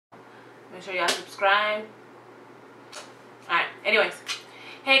Make sure y'all subscribe. Alright, anyways.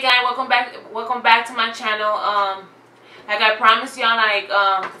 Hey guys, welcome back to my channel. Like I promised y'all, like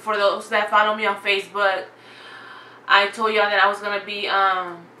for those that follow me on Facebook, I told y'all that I was gonna be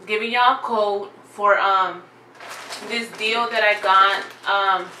giving y'all a code for this deal that I got.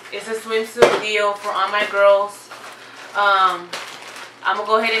 It's a swimsuit deal for all my girls. I'm gonna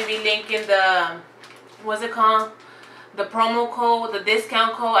go ahead and be linking the, what's it called? The promo code, the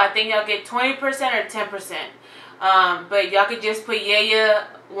discount code. I think y'all get 20% or 10%. But y'all could just put Yaya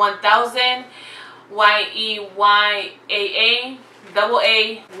 1000, YEYAA AA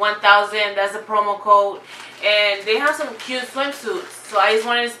 1000. That's the promo code. And they have some cute swimsuits. So I just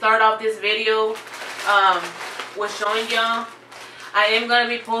wanted to start off this video with showing y'all. I am gonna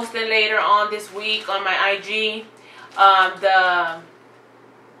be posting later on this week on my IG the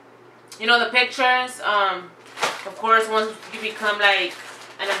pictures. Of course, once you become like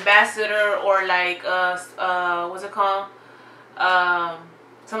an ambassador or like what's it called?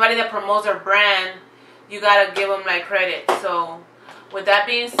 Somebody that promotes their brand, you gotta give them like credit. So with that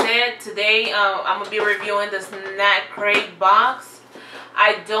being said, today I'm gonna be reviewing the Snackcrate box.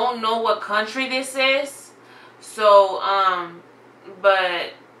 I don't know what country this is, so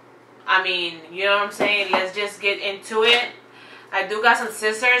but I mean, you know what I'm saying? Let's just get into it. I do got some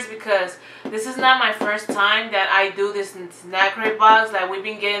scissors because this is not my first time that I do this Snackcrate box. Like, we've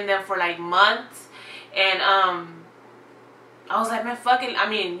been getting them for like months. And I was like, man, fuck it. I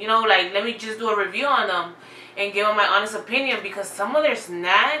mean, you know, like, let me just do a review on them and give them my honest opinion, because some of their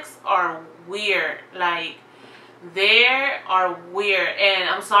snacks are weird. Like, they are weird. And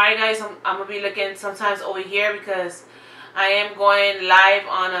I'm sorry, guys. I'm going to be looking sometimes over here because I am going live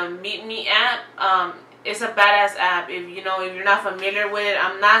on a Meet Me app. It's a badass app. If you're not familiar with it,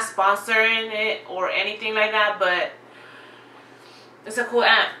 I'm not sponsoring it or anything like that, but it's a cool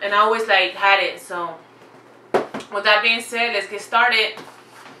app, and I always like had it. So with that being said, let's get started.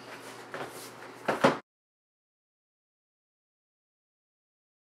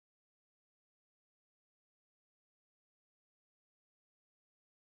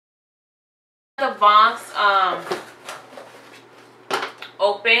 The box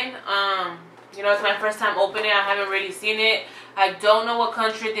open. It's my first time opening it. I haven't really seen it. I don't know what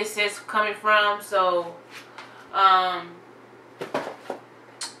country this is coming from, so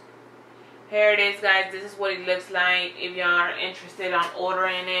here it is, guys. This is what it looks like if y'all are interested on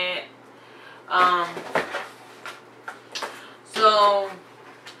ordering it. So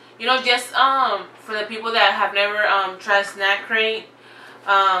just for the people that have never tried Snackcrate,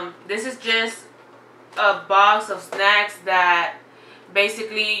 this is just a box of snacks that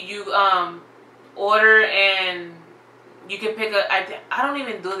basically you order, and you can pick a, I don't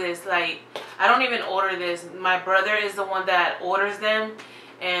even do this. Like, I don't even order this. My brother is the one that orders them,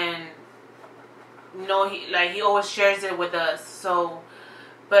 and he always shares it with us. So,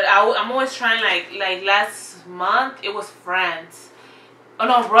 but I'm always trying, like last month it was France. Oh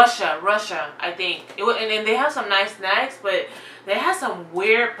no, Russia, I think. It was, and then they have some nice snacks, but they have some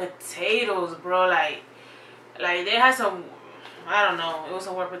weird potatoes, bro. Like they had some, I don't know, it was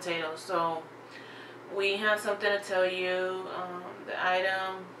some weird potatoes. So we have something to tell you. The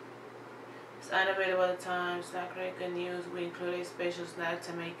item is animated by the time. Snackcrate good news. We include a special snack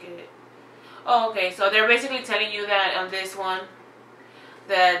to make it. Oh, okay. So they're basically telling you that on this one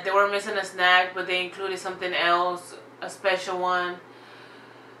that they were missing a snack, but they included something else, a special one,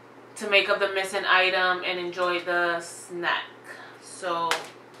 to make up the missing item and enjoy the snack. So,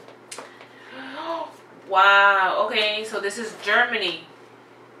 wow. Okay. So this is Germany.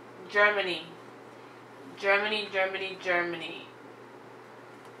 Germany.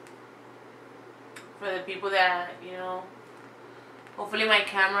 For the people that, hopefully my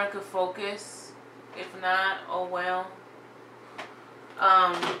camera could focus. If not, oh well.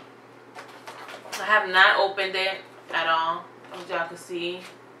 I have not opened it at all, as y'all can see.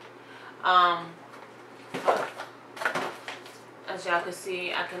 As y'all can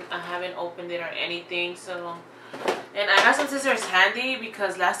see, I haven't opened it or anything. So, and I got some scissors handy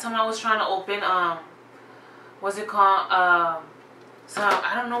because last time I was trying to open what's it called? So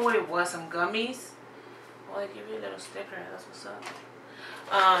I don't know what it was. Some gummies. Well, they give you a little sticker. That's what's up.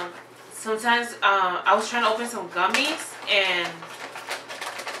 Sometimes I was trying to open some gummies and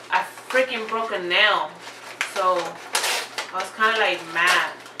I freaking broke a nail. So I was kind of like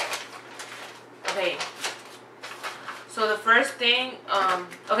mad. Okay. So the first thing,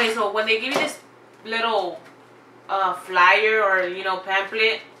 okay, so when they give you this little flyer or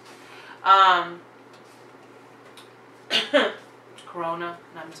pamphlet, Corona,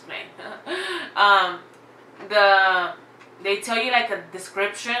 no, I'm just playing. they tell you like a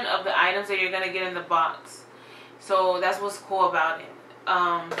description of the items that you're gonna get in the box. So that's what's cool about it.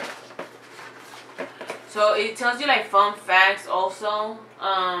 So it tells you like fun facts also.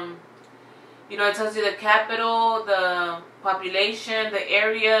 You know, it tells you the capital, the population, the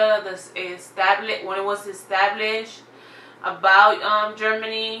area, the established, when it was established, about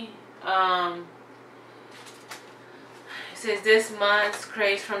Germany. It says this month's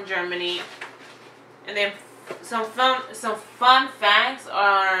craze from Germany, and then some fun facts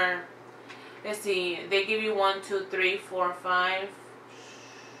are. Let's see. They give you 1, 2, 3, 4, 5.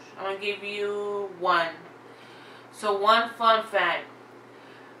 I'm gonna give you 1. So one fun fact.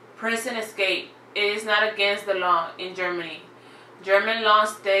 Prison escape. It is not against the law in Germany. German law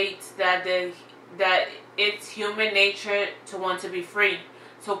states that it's human nature to want to be free.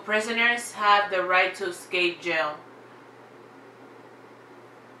 So prisoners have the right to escape jail.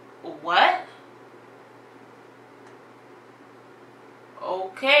 What?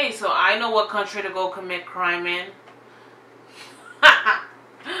 Okay, so I know what country to go commit crime in.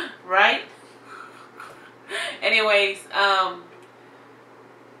 Right? Anyways,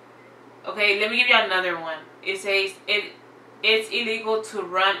 okay, let me give you another one. It says it's illegal to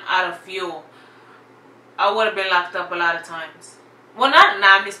run out of fuel. I would have been locked up a lot of times. Well,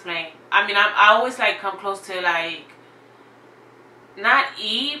 I'm just playing. I mean, I always like come close to like not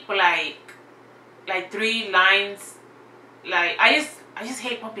E, but like 3 lines. Like I just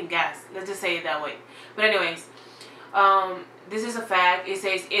hate pumping gas. Let's just say it that way. But anyways, this is a fact. It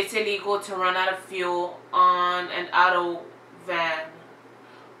says it's illegal to run out of fuel on an auto van.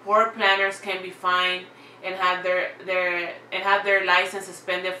 Poor planners can be fined and have their license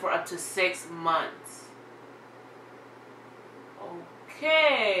suspended for up to 6 months.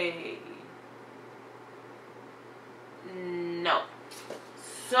 Okay. No.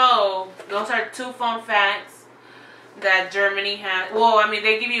 So those are 2 fun facts that Germany has. Well, I mean,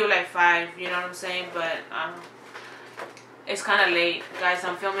 they give you like 5, you know what I'm saying? But it's kind of late, guys.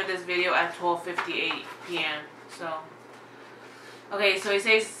 I'm filming this video at 12:58 p.m. So, okay, so it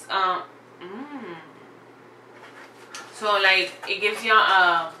says, so like it gives you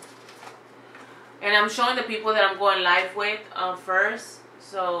and I'm showing the people that I'm going live with first.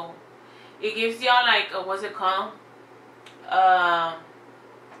 So it gives y'all like what's it called?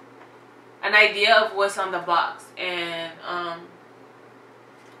 An idea of what's on the box, and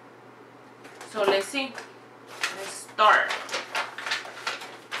so let's see. Let's start.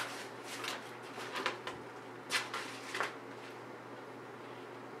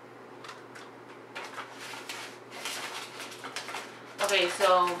 Okay,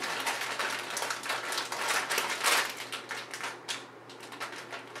 so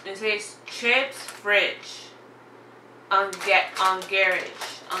it says chips fridge on garage.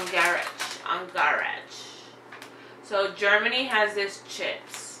 So Germany has this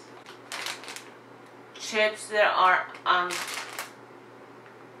chips that are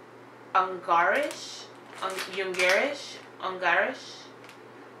Ungarisch, UNGARISCH,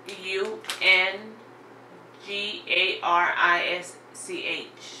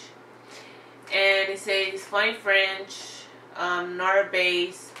 and it says funny French, Nora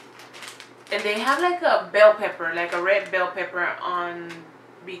base, and they have like a bell pepper, like a red bell pepper on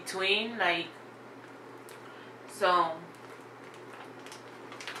between, like, so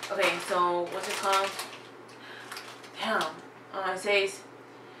okay, so what's it called? Damn. It says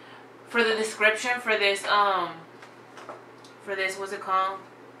for the description for this what's it called,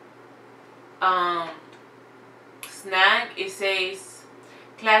 snack, it says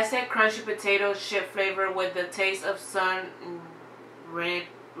classic crunchy potato chip flavor with the taste of sun reaping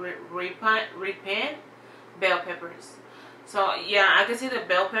bell peppers. So yeah, I can see the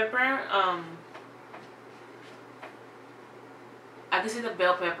bell pepper. I can see the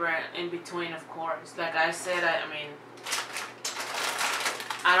bell pepper in between, of course. Like I said, I mean,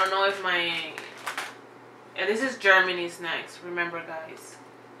 I don't know if my... And this is Germany snacks, remember, guys.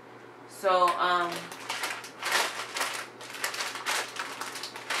 So, I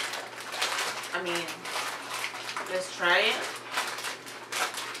mean, let's try it.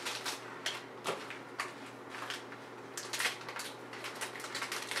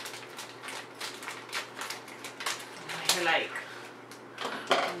 Like,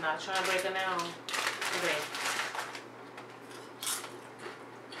 I'm not trying to break it down. Okay.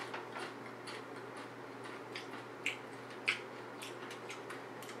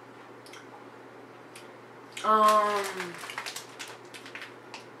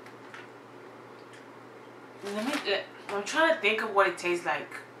 I'm trying to think of what it tastes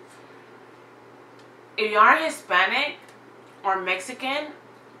like. If you are Hispanic or Mexican,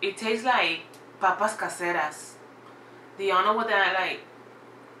 it tastes like papas caseras. Do y'all know what that, like,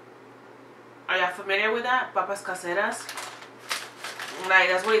 are y'all familiar with that? Papas caseras. Like,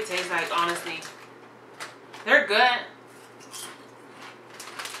 that's what it tastes like, honestly. They're good.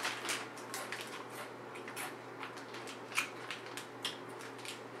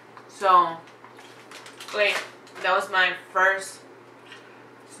 So, wait, that was my first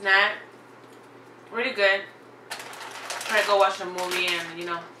snack. Really good. Try to go watch a movie and, you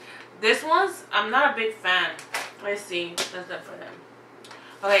know. This one's, I'm not a big fan. Let's see. Let's look for them.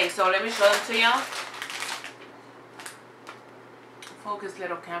 Okay, so let me show them to y'all. Focus,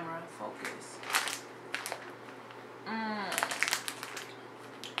 little camera. Focus.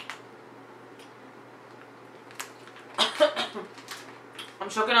 I'm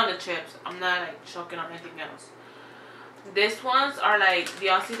choking on the chips. I'm not like choking on anything else. These ones are like, do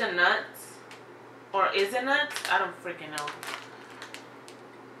y'all see the nuts? Or is it nuts? I don't freaking know.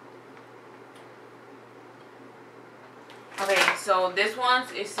 Okay, so this one,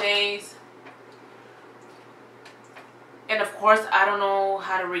 it says, and of course I don't know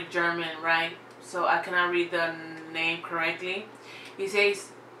how to read German, right? So I cannot read the name correctly. It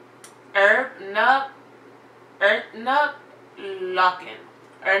says Erdnüsse Locken.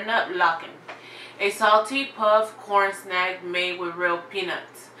 A salty puff corn snack made with real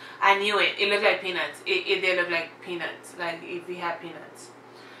peanuts. I knew it. It looked like peanuts. It did look like peanuts. Like if we had peanuts.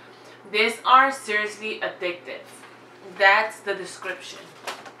 These are seriously addictive. That's the description.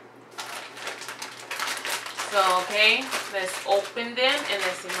 So, okay. Let's open them and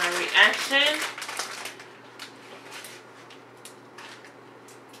let's see my reaction.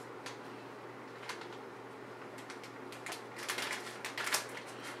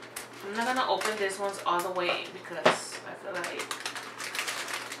 I'm not gonna open these ones all the way because I feel like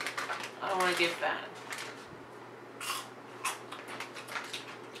I don't want to get bad.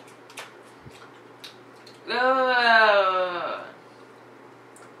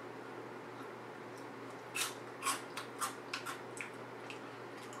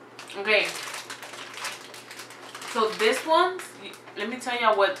 Okay. So this one, let me tell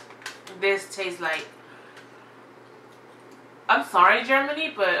y'all what this tastes like. I'm sorry,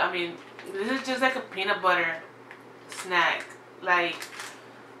 Germany, but I mean, this is just like a peanut butter snack. Like,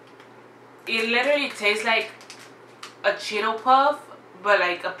 it literally tastes like a Cheeto Puff, but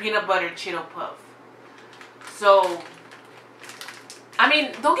like a peanut butter Cheeto Puff. So, I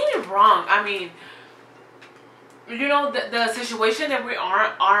mean, don't get me wrong. I mean, you know, the situation that we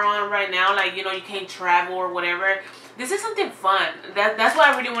are on right now, like, you know, you can't travel or whatever. This is something fun. That's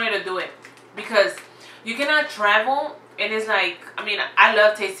why I really wanted to do it. Because you cannot travel. And it's like, I mean, I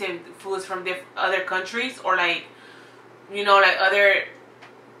love tasting foods from other countries or like, you know, like other,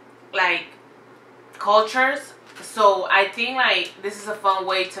 like, cultures. So I think like this is a fun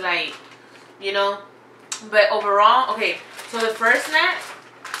way to like, you know. But overall, okay, so the first snack,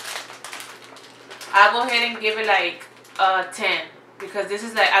 I'll go ahead and give it like a 10. Because this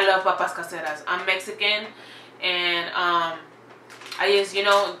is like, I love papas caseras. I'm Mexican and I just, you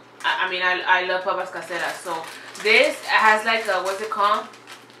know, I mean, I love papas caseras. So this has like a, what's it called?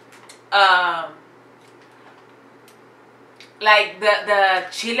 Like the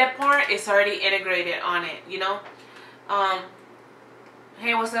chile part is already integrated on it, you know?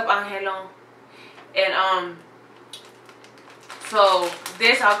 Hey, what's up, Angelo? And so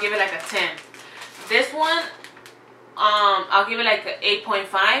this I'll give it like a 10. This one, I'll give it like an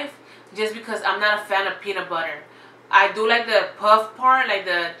 8.5 just because I'm not a fan of peanut butter. I do like the puff part, like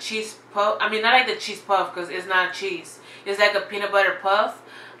the cheese puff. I mean, not like the cheese puff because it's not cheese. It's like a peanut butter puff,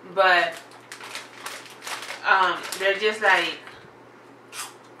 but they're just like,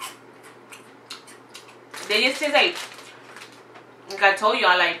 they just taste like I told you,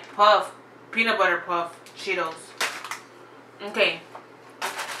 I like puff, peanut butter puff Cheetos. Okay.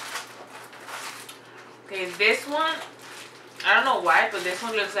 Okay, this one, I don't know why, but this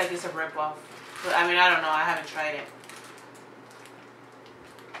one looks like it's a ripoff. But I mean, I don't know. I haven't tried it.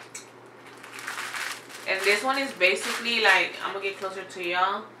 And this one is basically like, I'm going to get closer to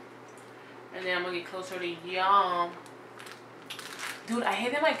y'all. And then I'm going to get closer to y'all. Dude, I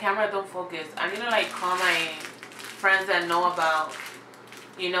hate that my camera don't focus. I need to like call my friends that know about,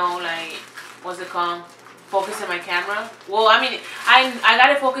 you know, like, what's it called? Focusing my camera. Well, I mean, I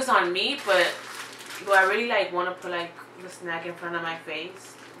got to focus on me, but do I really like want to put like the snack in front of my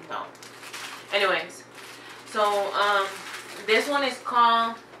face? No. Anyways, so this one is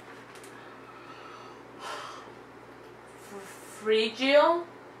called Frigio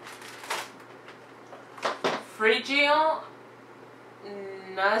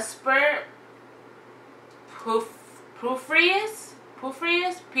Nusper Pufrius,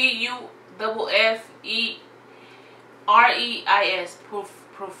 P-U-F-F-E REIS,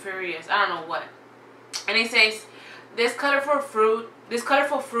 Porphyrius. I don't know what. And it says, this colorful fruit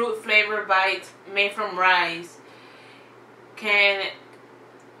flavor bites made from rice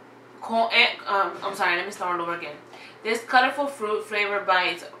I'm sorry, let me start all over again. This colorful fruit flavor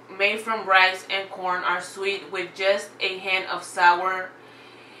bites made from rice and corn are sweet with just a hint of sour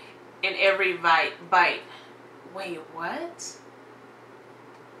in every bite. Wait, what?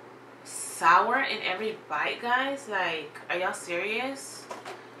 Sour in every bite, guys? Like, are y'all serious?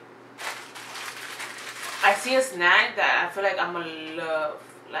 I see a snack that I feel like I'm gonna love.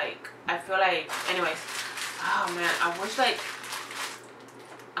 Like, I feel like, anyways. Oh man, I wish like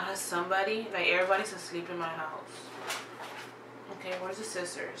I had somebody, like everybody's asleep in my house. Okay, where's the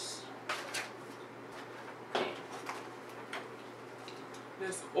scissors? Okay.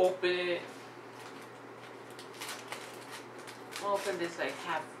 Let's open it. I'll open this like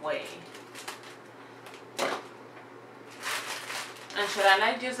halfway. And should I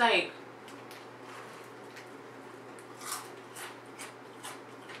like just like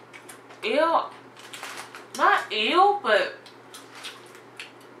ew, not ew, but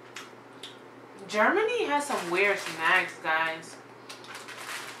Germany has some weird snacks, guys.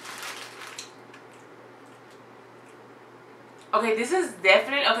 Okay, this is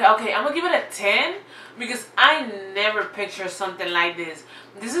definitely okay, I'm gonna give it a 10 because I never picture something like this.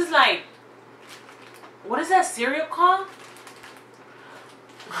 This is like, what is that cereal called?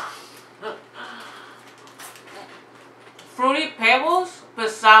 Fruity Pebbles, but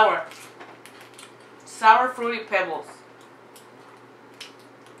sour. Sour Fruity Pebbles.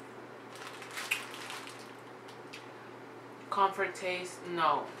 Comfort taste?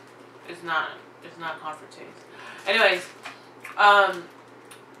 No, it's not. It's not comfort taste. Anyways,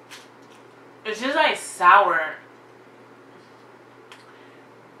 it's just like sour.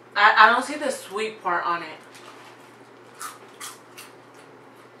 I don't see the sweet part on it.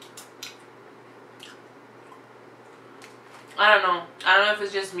 I don't know. I don't know if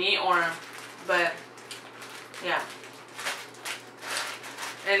it's just me or, but yeah.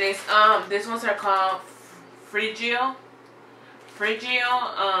 And it's these ones are called Frigio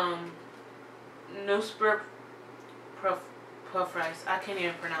newspaper puff rice. I can't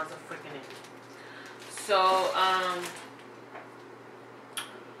even pronounce the freaking name. So I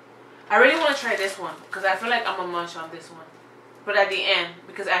really want to try this one because I feel like I'm gonna munch on this one, but at the end,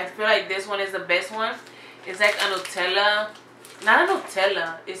 because I feel like this one is the best one. It's like a Nutella, not a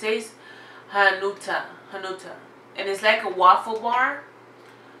Nutella. It says Hanuta, and it's like a waffle bar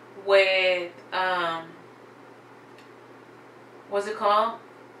with what's it called?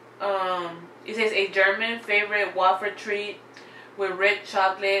 It says a German favorite waffle treat with rich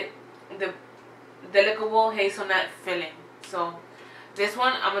chocolate, the delectable hazelnut filling. So this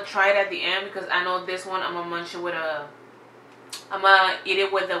one I'm gonna try it at the end because I know this one I'm gonna munch it with a. I'm gonna eat it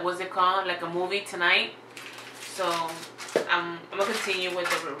with a, what's it called? Like a movie tonight. So I'm gonna continue with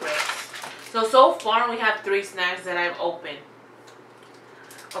the rest. So far we have 3 snacks that I've opened.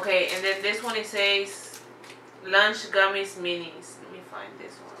 Okay, and then this one it says lunch gummies minis. Let me find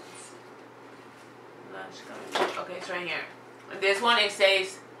this one. Lunch gummies. Okay, it's right here. This one it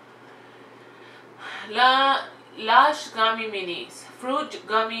says Lush Gummy Minis. Fruit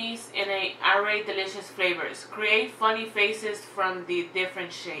gummies in an array of delicious flavors. Create funny faces from the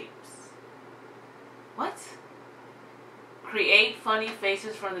different shapes. What? Create funny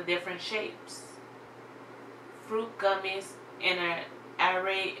faces from the different shapes. Fruit gummies in an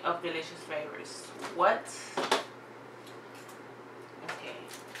array of delicious flavors. What? Okay.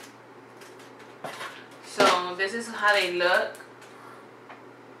 So this is how they look.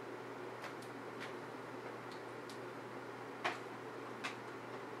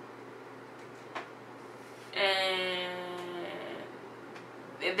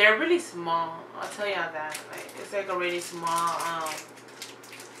 They're really small. I'll tell y'all that. Like, it's like a really small,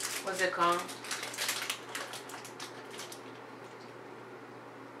 what's it called?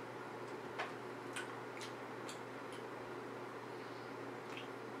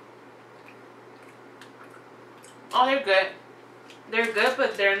 Oh, they're good. They're good,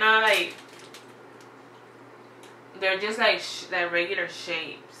 but they're not like, they're just like regular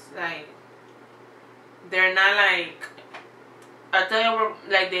shapes. Like, they're not like, I thought they were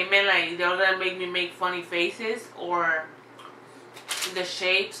like, they meant like they were gonna make me make funny faces, or the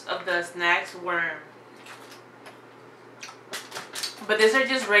shapes of the snacks were. But these are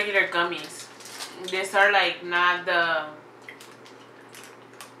just regular gummies. These are like not the.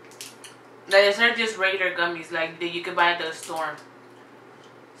 These are just regular gummies like that you could buy at the store.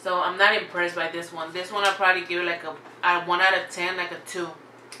 So I'm not impressed by this one. This one I'll probably give it like a 1 out of 10, like a 2,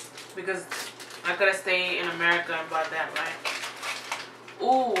 because I could have stayed in America and bought that, right?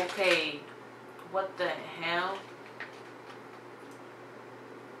 Ooh, okay. What the hell?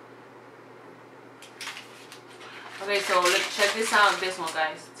 Okay, so let's check this out. This one,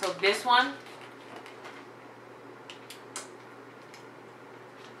 guys. So this one.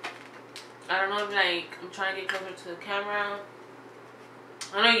 I don't know if, like, I'm trying to get closer to the camera.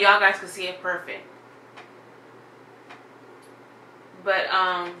 I know y'all guys can see it perfect. But,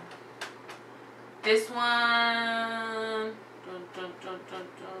 this one,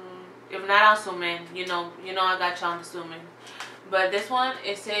 if not, I'll zoom in. You know I got y'all on the zoom in. But this one,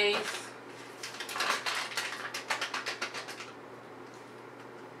 it says,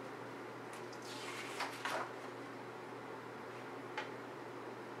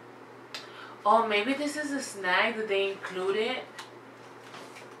 oh, maybe this is a snack that they included.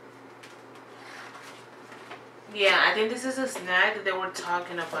 Yeah, I think this is a snack that they were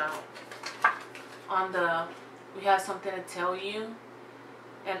talking about. On the, we have something to tell you.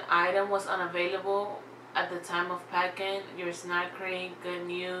 An item was unavailable at the time of packing your snack crate. Good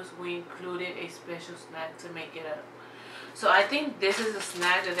news, we included a special snack to make it up. So I think this is a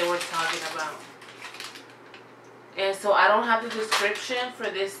snack that they were talking about. And so I don't have the description for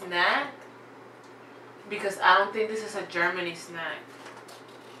this snack because I don't think this is a Germany snack.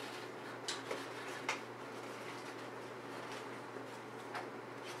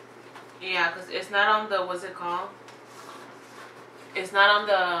 Yeah, because it's not on the, what's it called? It's not on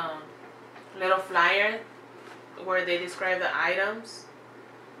the little flyer where they describe the items.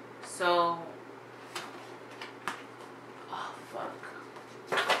 So, oh fuck.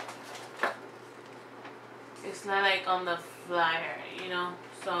 It's not like on the flyer, you know?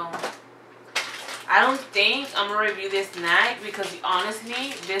 So, I don't think I'm going to review this snack because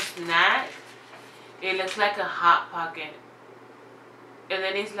honestly, this snack, it looks like a Hot Pocket. And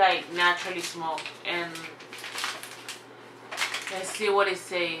then it's like naturally smoked. And let's see what it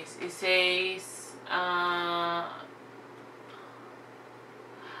says. It says, I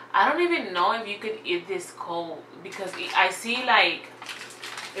don't even know if you could eat this cold. Because I see like,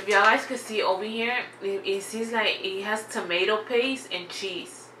 if y'all guys could see over here, it seems like it has tomato paste and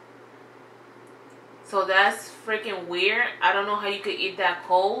cheese. So that's freaking weird. I don't know how you could eat that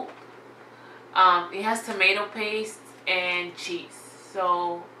cold. It has tomato paste and cheese.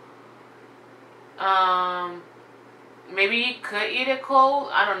 So, maybe you could eat it cold.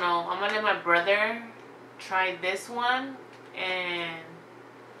 I don't know. I'm gonna let my brother try this one, and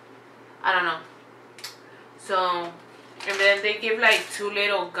I don't know. So, and then they give like 2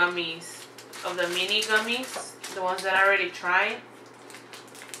 little gummies of the mini gummies, the ones that I already tried.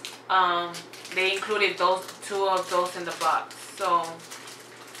 They included 2 of those in the box. So,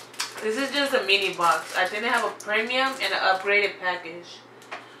 this is just a mini box. I think they have a premium and an upgraded package.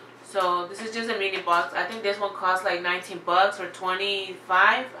 So this is just a mini box. I think this one costs like 19 bucks or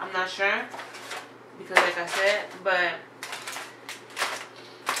 25. I'm not sure. Because like I said. But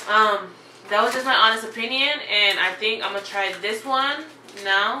that was just my honest opinion. And I think I'm going to try this one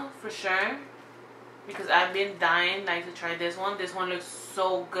now for sure. Because I've been dying like to try this one. This one looks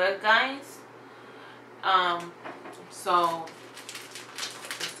so good, guys. So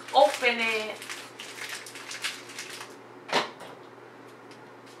open it.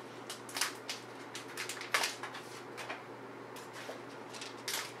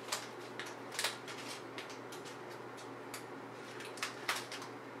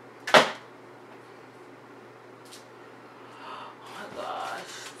 Oh my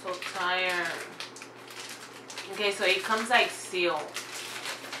gosh, so tired. Okay, so it comes like sealed.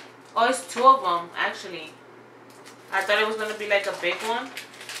 Oh, it's 2 of them actually. I thought it was gonna be like a big one.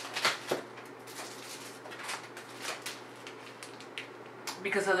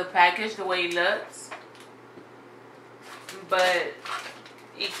 Because of the package, the way it looks. But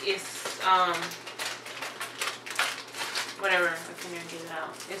it's whatever, I can't even get it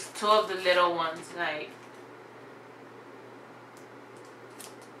out. It's 2 of the little ones, like.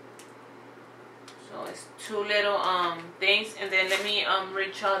 So it's 2 little things, and then let me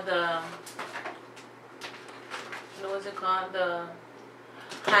reach out the, what was it called? The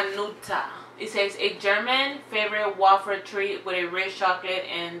Hanuta. It says a German favorite wafer treat with a rich chocolate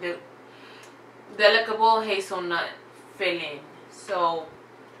and the delectable hazelnut filling. So,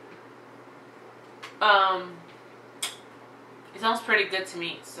 it sounds pretty good to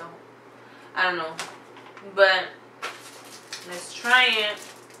me. So, I don't know, but let's try it.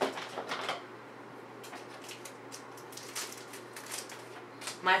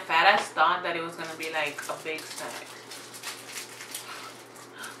 My fat ass thought that it was gonna be like a big snack.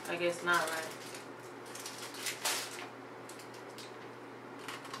 I guess not, right?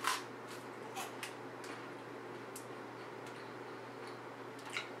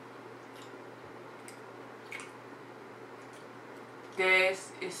 This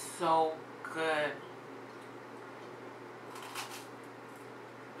is so good.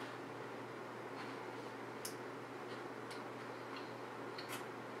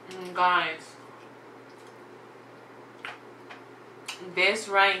 Guys, this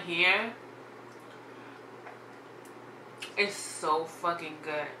right here is so fucking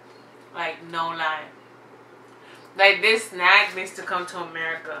good. Like, no lie. Like, this snack needs to come to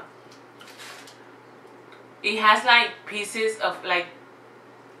America. It has like pieces of like,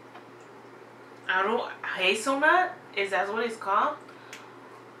 I don't, hazelnut? Is that what it's called?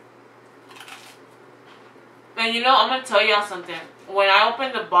 And you know, I'm gonna tell y'all something. When I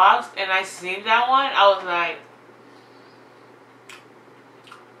opened the box and I seen that one, I was like,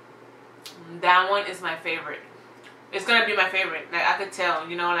 that one is my favorite. It's gonna be my favorite. Like, I could tell,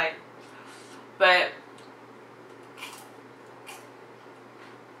 you know, like, but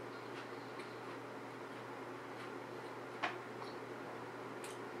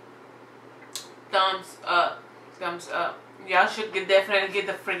thumbs up. Thumbs up. Y'all should definitely get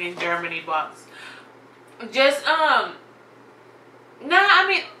the friggin' Germany box. Just, nah, I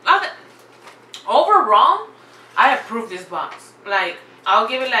mean, overall, I approve this box. Like, I'll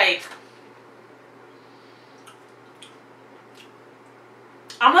give it like,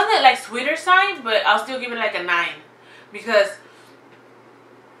 I'm on the like sweeter side, but I'll still give it like a 9. Because,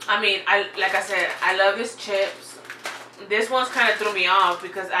 I mean, like I said, I love these chips. This one's kind of threw me off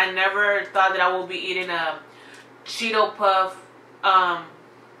because I never thought that I would be eating a Cheeto Puff, not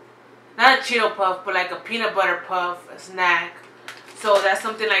a Cheeto Puff, but like a peanut butter puff snack. So that's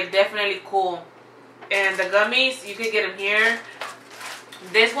something like definitely cool. And the gummies, you could get them here.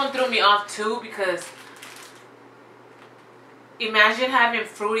 This one threw me off too because imagine having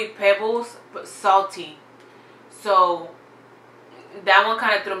Fruity Pebbles but salty. So that one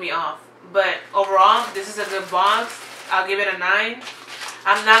kind of threw me off. But overall, this is a good box. I'll give it a 9.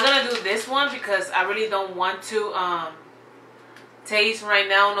 I'm not going to do this one because I really don't want to taste right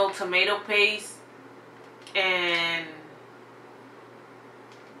now no tomato paste and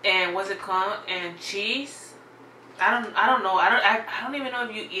what's it called, and cheese. I don't know. I don't even know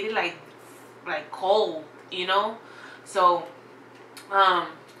if you eat it like cold, you know. So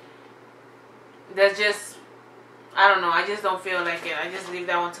that's just, I don't know. I just don't feel like it. I just leave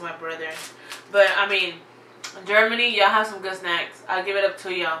that one to my brother. But I mean, Germany, y'all have some good snacks. I'll give it up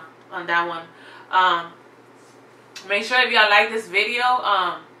to y'all on that one. Make sure if y'all like this video,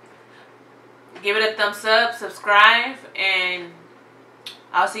 give it a thumbs up, subscribe, and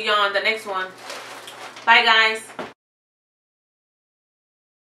I'll see y'all on the next one. Bye, guys.